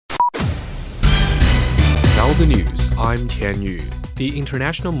All the news, I'm Tian Yu. The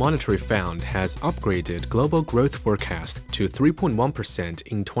International Monetary Fund has upgraded global growth forecast to 3.1%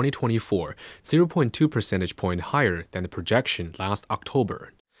 in 2024, 0.2 percentage point higher than the projection last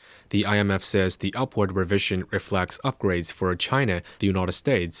October. The IMF says the upward revision reflects upgrades for China, the United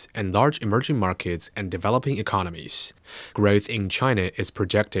States, and large emerging markets and developing economies. Growth in China is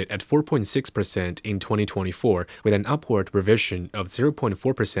projected at 4.6% in 2024, with an upward revision of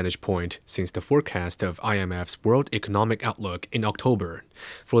 0.4 percentage point since the forecast of IMF's World Economic Outlook in October.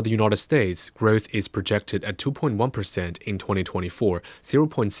 For the United States, growth is projected at 2.1% in 2024,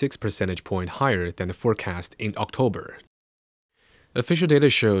 0.6 percentage point higher than the forecast in October. Official data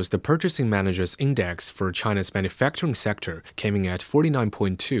shows the Purchasing Managers' Index for China's manufacturing sector came in at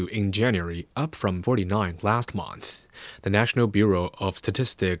 49.2 in January, up from 49 last month. The National Bureau of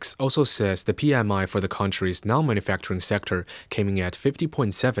Statistics also says the PMI for the country's non-manufacturing sector came in at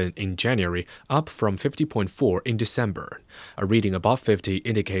 50.7 in January, up from 50.4 in December. A reading above 50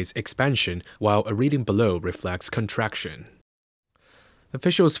 indicates expansion, while a reading below reflects contraction.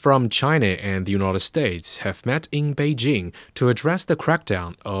 Officials from China and the United States have met in Beijing to address the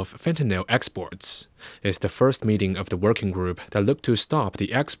crackdown of fentanyl exports. It's the first meeting of the working group that looked to stop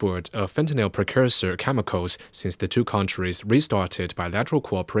the export of fentanyl precursor chemicals since the two countries restarted bilateral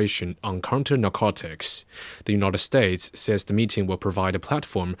cooperation on counternarcotics. The United States says the meeting will provide a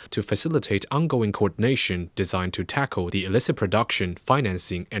platform to facilitate ongoing coordination designed to tackle the illicit production,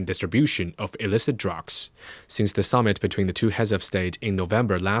 financing, and distribution of illicit drugs. Since the summit between the two heads of state in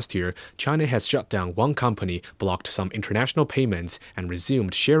November last year, China has shut down one company, blocked some international payments, and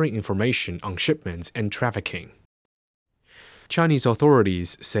resumed sharing information on shipments and trafficking. Chinese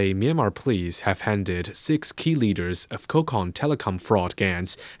authorities say Myanmar police have handed 6 key leaders of Kokon telecom fraud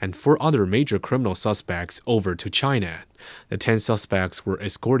gangs and 4 other major criminal suspects over to China. The 10 suspects were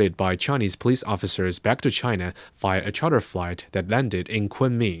escorted by Chinese police officers back to China via a charter flight that landed in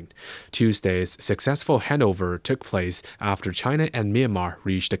Kunming. Tuesday's successful handover took place after China and Myanmar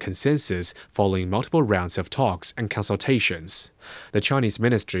reached a consensus following multiple rounds of talks and consultations. The Chinese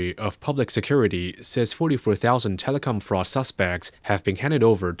Ministry of Public Security says 44,000 telecom fraud suspects have been handed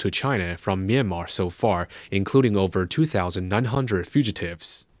over to China from Myanmar so far, including over 2,900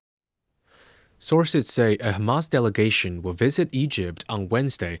 fugitives. Sources say a Hamas delegation will visit Egypt on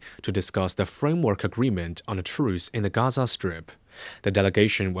Wednesday to discuss the framework agreement on a truce in the Gaza Strip. The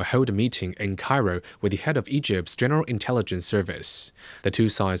delegation will hold a meeting in Cairo with the head of Egypt's General Intelligence Service. The two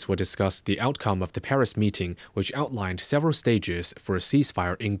sides will discuss the outcome of the Paris meeting, which outlined several stages for a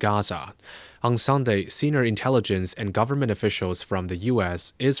ceasefire in Gaza. On Sunday, senior intelligence and government officials from the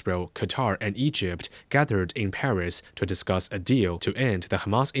U.S., Israel, Qatar, and Egypt gathered in Paris to discuss a deal to end the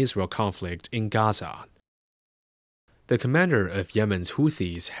Hamas-Israel conflict in Gaza. The commander of Yemen's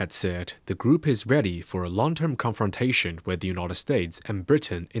Houthis had said the group is ready for a long-term confrontation with the United States and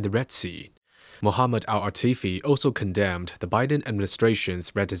Britain in the Red Sea. Mohammed al-Atifi also condemned the Biden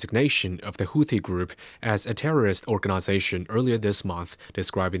administration's redesignation of the Houthi group as a terrorist organization earlier this month,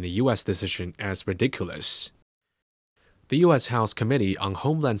 describing the U.S. decision as ridiculous. The U.S. House Committee on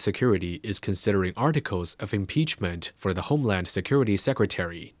Homeland Security is considering articles of impeachment for the Homeland Security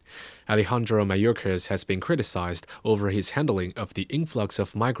Secretary. Alejandro Mayorkas has been criticized over his handling of the influx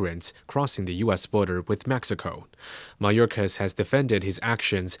of migrants crossing the U.S. border with Mexico. Mayorkas has defended his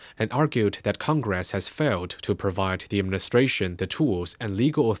actions and argued that Congress has failed to provide the administration the tools and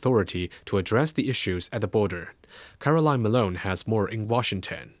legal authority to address the issues at the border. Caroline Malone has more in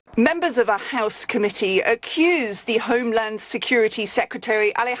Washington. Members of a House committee accuse the Homeland Security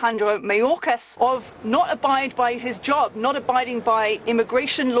Secretary Alejandro Mayorkas of not abiding by his job, not abiding by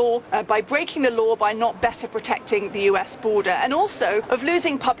immigration law, by breaking the law, by not better protecting the US border, and also of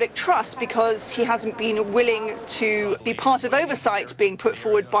losing public trust because he hasn't been willing to be part of oversight being put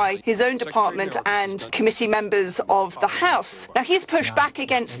forward by his own department and committee members of the House. Now, he's pushed back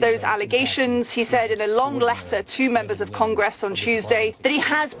against those allegations. He said in a long letter to members of Congress on Tuesday that he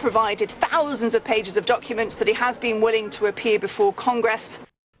has provided thousands of pages of documents, that he has been willing to appear before Congress.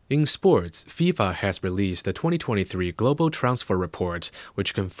 In sports, FIFA has released the 2023 Global Transfer Report,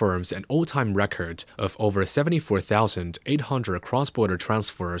 which confirms an all-time record of over 74,800 cross-border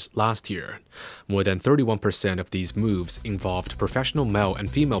transfers last year. More than 31% of these moves involved professional male and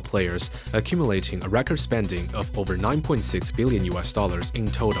female players, accumulating a record spending of over $9.6 billion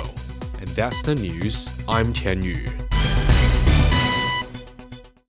in total. And that's the news. I'm Tian Yu.